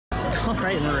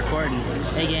Alright, we're recording.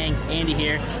 Hey gang, Andy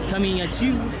here, coming at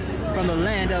you from the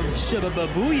land of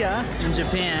Shibuya in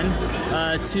Japan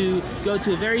to go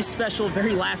to a very special,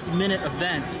 very last minute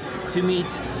event to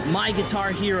meet my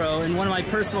guitar hero and one of my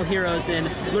personal heroes in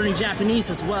learning Japanese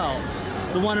as well.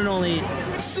 The one and only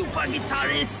super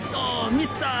guitaristo,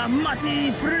 Mr.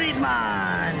 Marty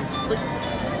Friedman!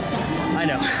 I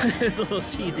know, it's a little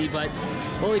cheesy, but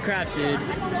holy crap, dude.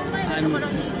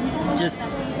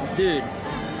 Dude,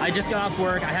 I just got off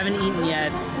work, I haven't eaten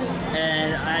yet,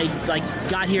 and I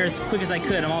got here as quick as I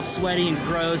could. I'm all sweaty and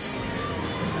gross,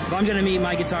 but I'm gonna meet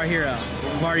my guitar hero,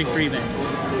 Marty Friedman.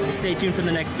 Stay tuned for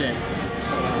the next bit.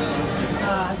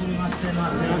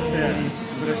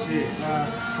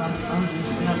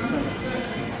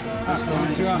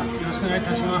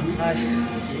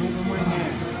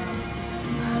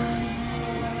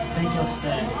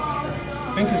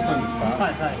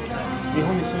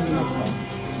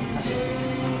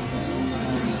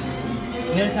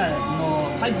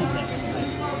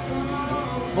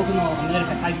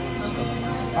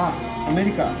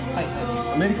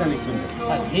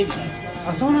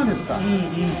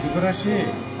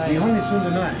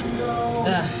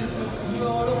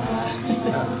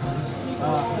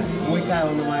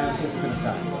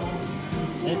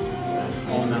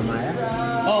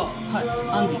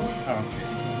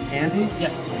 Andy?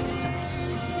 Yes.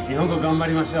 日本語頑張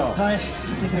りましょう。Hi.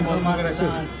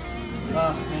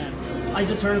 Oh man, I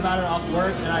just heard about it off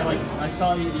work, and I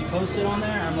saw you posted on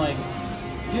there. I'm like,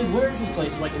 dude, where is this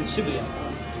place? Like in Shibuya.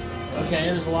 Okay,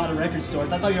 there's a lot of record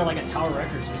stores. I thought you were like at Tower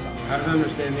Records or something. I don't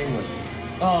understand English.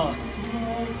 Oh.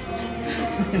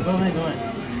 Go ahead.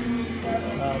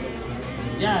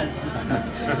 Yeah, it's just. I'm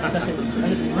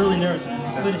just really nervous, man.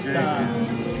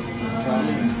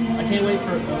 I can't wait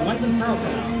for. When's Infernal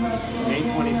come out? May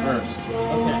 21st.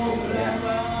 Okay. Yeah.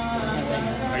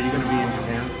 Are you going to be in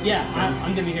Japan? Yeah,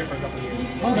 I'm going to be here for a couple of years.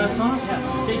 Oh, that's awesome.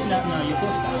 Yeah, I'm stationed out in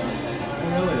Yokosuka.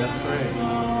 Oh, really? That's great.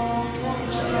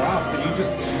 Wow, so you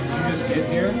just get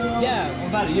here? Yeah,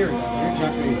 about a year ago. Your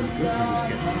Japanese is good for just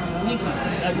getting here. Thank you.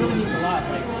 That really means a lot.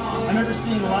 Like, I remember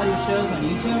seeing a lot of your shows on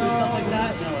YouTube and stuff like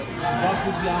that. You know, like Rock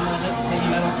Fujiyama, Heavy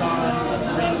Metal Song,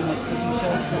 some random like cooking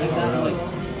shows and stuff like that. I'm like,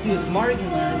 dude, if Marty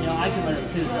can learn, I can learn it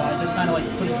too. So I just kind of like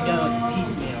put it together like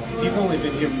piecemeal. If you've only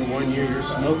been here for 1 year, you're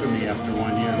smoking me after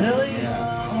 1 year. Really?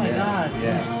 Yeah. Oh my God.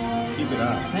 Yeah. Keep it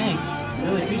up. Thanks.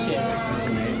 Really appreciate it. That's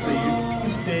amazing. So you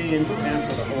stay in Japan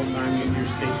for the whole time you're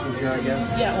stationed here, I guess?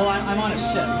 Yeah. Well, I'm on a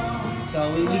ship,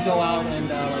 so we go out and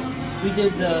we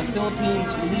did the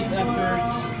Philippines relief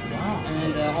efforts.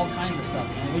 And all kinds of stuff.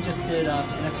 And we just did an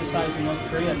exercise in North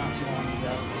Korea not too long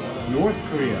ago. So. North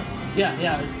Korea?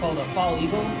 Yeah, it's called a Fall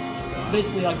Eagle. It's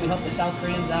basically like we help the South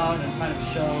Koreans out and kind of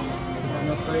show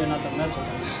North Korea not to mess with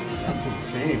them. That's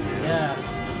insane, man. Yeah.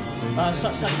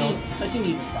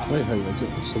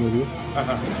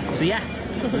 So yeah,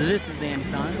 this is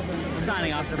TheAndySan,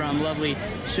 signing off from lovely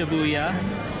Shibuya.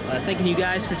 Thanking you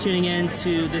guys for tuning in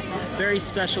to this very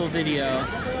special video,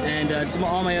 and to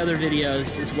all my other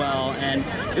videos as well. And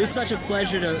it was such a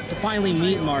pleasure to finally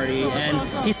meet Marty. And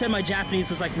he said my Japanese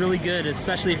was like really good,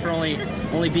 especially for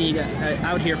only being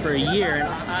out here for a year. And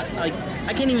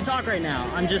I can't even talk right now.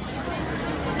 I'm just,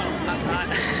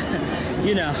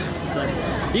 you know. So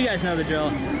you guys know the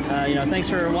drill. Thanks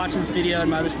for watching this video and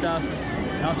my other stuff.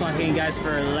 I also want to thank you guys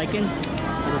for liking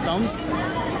with the thumbs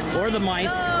or the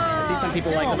mice. I see some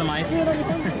people like with the mice.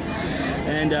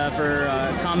 And for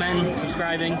commenting,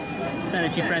 subscribing, send a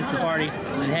few friends to the party.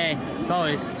 And hey, as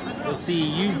always, we'll see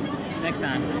you next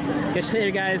time. Catch you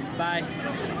later, guys. Bye.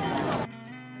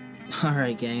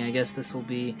 Alright, gang, I guess this will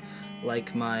be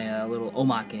like my little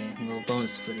omake, little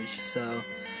bonus footage. So,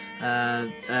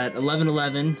 at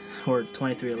 11:11, or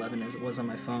 23:11 as it was on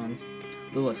my phone,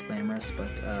 a little less glamorous,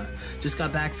 but just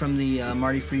got back from the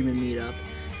Marty Friedman meetup,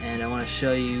 and I want to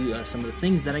show you some of the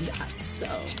things that I got. So,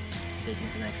 stay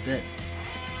tuned for the next bit.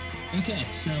 Okay,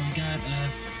 so we got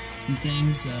some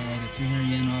things. I got 300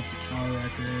 yen off of Tower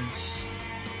Records.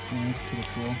 Oh, that's pretty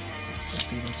cool. So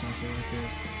 $3 off the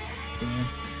record. There,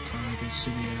 Tower Records,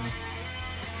 Shibuya.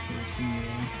 Little thing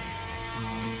there.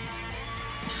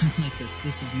 Like this.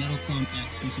 This is Metal Clone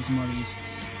X. This is Marty's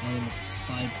little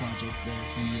side project that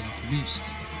he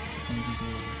produced. And it gives a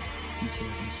little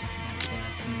details and stuff like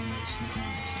that. And then there's nothing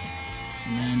else.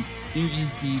 And then here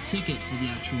is the ticket for the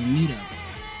actual meetup.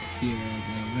 Here at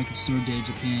the Record Store Day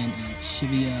Japan at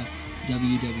Shibuya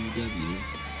WWW.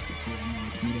 As you can see, I'm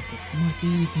going to meet up with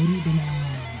Marty Friedman.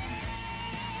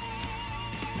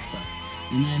 Good stuff.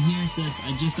 And then here's this.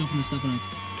 I just opened this up and I was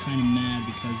kind of mad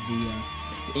because the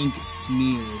ink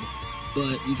smeared.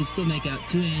 But you can still make out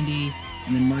to Andy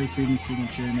and then Marty Friedman's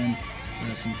signature, and then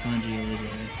some kanji over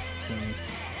there. So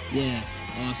yeah,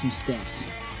 awesome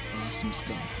stuff. Awesome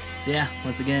stuff. So yeah,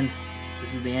 once again,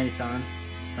 this is TheAndySan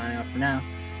signing off for now,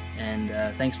 and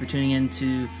thanks for tuning in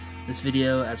to this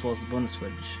video as well as the bonus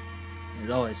footage. And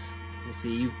as always, we'll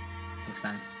see you next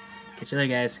time. Catch you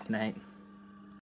later, guys. Good night.